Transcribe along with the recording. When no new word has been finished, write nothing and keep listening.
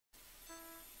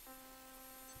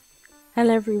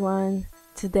Hello everyone,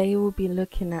 today we'll be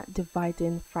looking at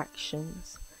dividing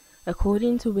fractions.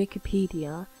 According to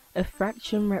Wikipedia, a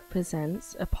fraction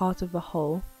represents a part of a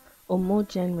whole, or more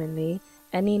generally,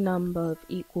 any number of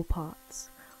equal parts.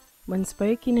 When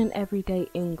spoken in everyday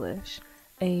English,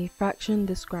 a fraction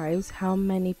describes how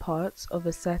many parts of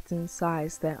a certain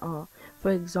size there are,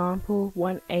 for example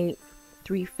 1/8,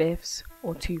 3/5,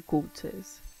 or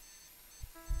 2/4.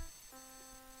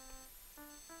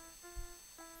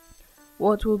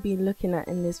 What we'll be looking at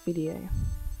in this video: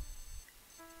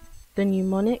 the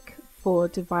mnemonic for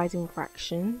dividing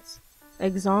fractions,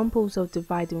 examples of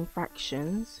dividing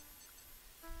fractions,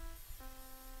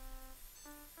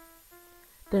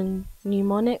 the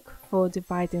mnemonic for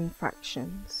dividing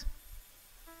fractions,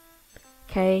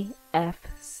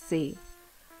 KFC.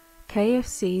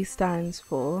 KFC stands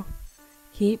for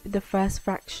keep the first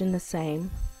fraction the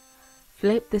same,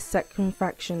 flip the second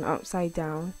fraction upside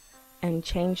down, and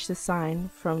change the sign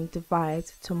from divide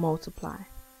to multiply.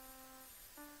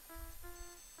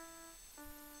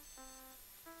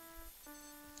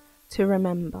 To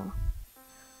remember,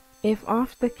 if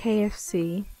after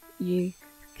KFC you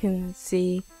can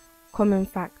see common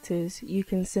factors, you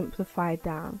can simplify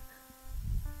down.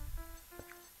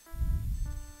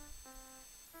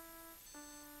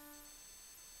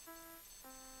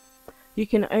 You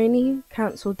can only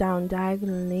cancel down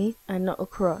diagonally and not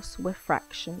across with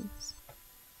fractions.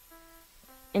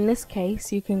 In this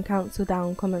case, you can cancel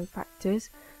down common factors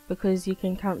because you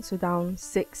can cancel down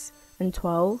 6 and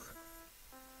 12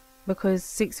 because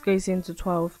 6 goes into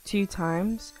 12 2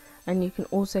 times, and you can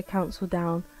also cancel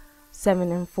down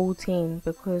 7 and 14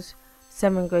 because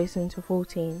 7 goes into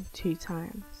 14 2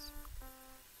 times.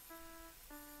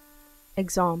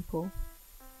 Example: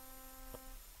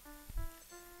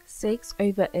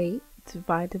 6/8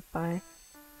 divided by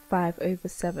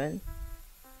 5/7.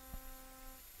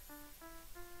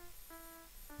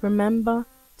 Remember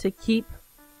to keep,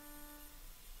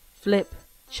 flip,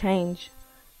 change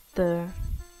the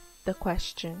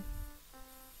question.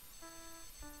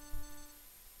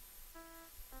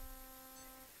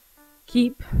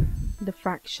 Keep the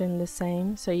fraction the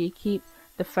same, so you keep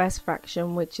the first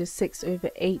fraction, which is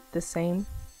 6/8, the same,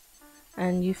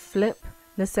 and you flip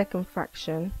the second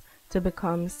fraction to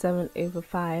become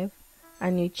 7/5,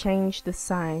 and you change the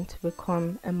sign to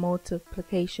become a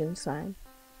multiplication sign.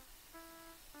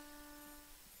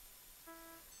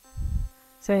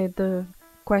 So the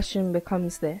question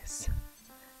becomes this: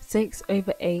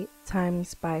 6/8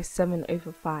 times by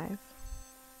 7/5.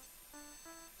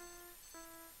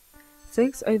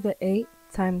 6/8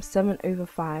 times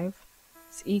 7/5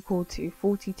 is equal to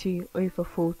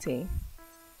 42/40,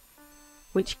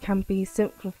 which can be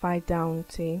simplified down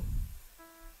to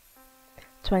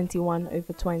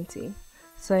 21/20.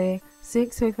 So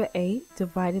 6/8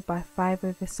 divided by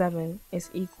 5/7 is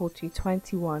equal to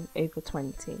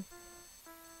 21/20.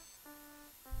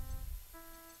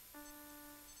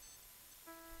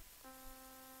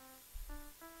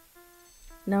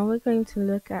 Now we're going to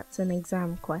look at an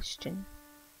exam question.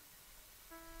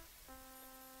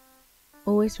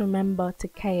 Always remember to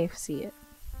KFC it.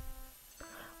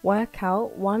 Work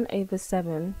out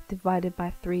 1/7 divided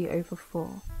by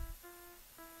 3/4.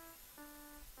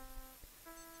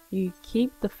 You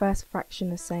keep the first fraction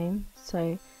the same,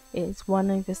 so it's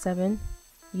 1/7.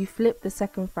 You flip the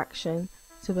second fraction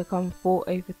to become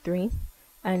 4/3,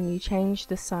 and you change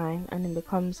the sign and it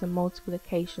becomes a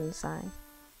multiplication sign.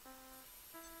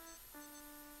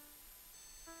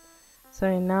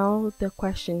 So now the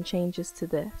question changes to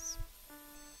this: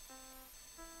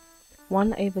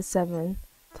 1/7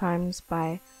 times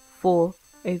by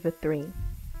 4/3,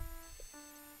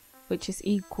 which is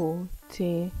equal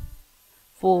to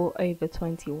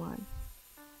 4/21.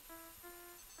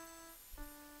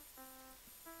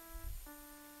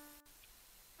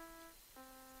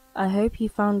 I hope you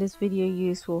found this video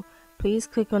useful. Please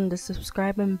click on the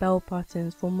subscribe and bell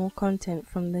buttons for more content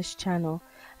from this channel.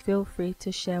 Feel free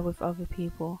to share with other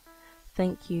people.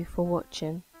 Thank you for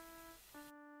watching.